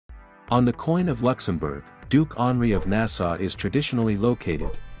On the coin of Luxembourg, Duke Henri of Nassau is traditionally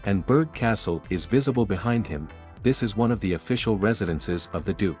located, and Berg Castle is visible behind him. This is one of the official residences of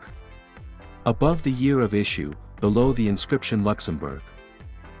the Duke. Above the year of issue, below the inscription Luxembourg.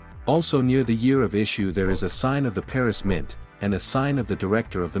 Also near the year of issue there is a sign of the Paris Mint, and a sign of the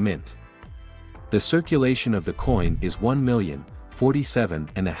director of the mint. The circulation of the coin is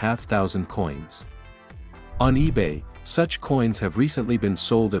 1,047,500 coins. On eBay, such coins have recently been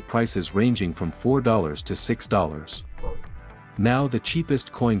sold at prices ranging from $4 to $6. Now the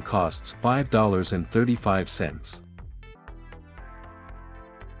cheapest coin costs $5.35.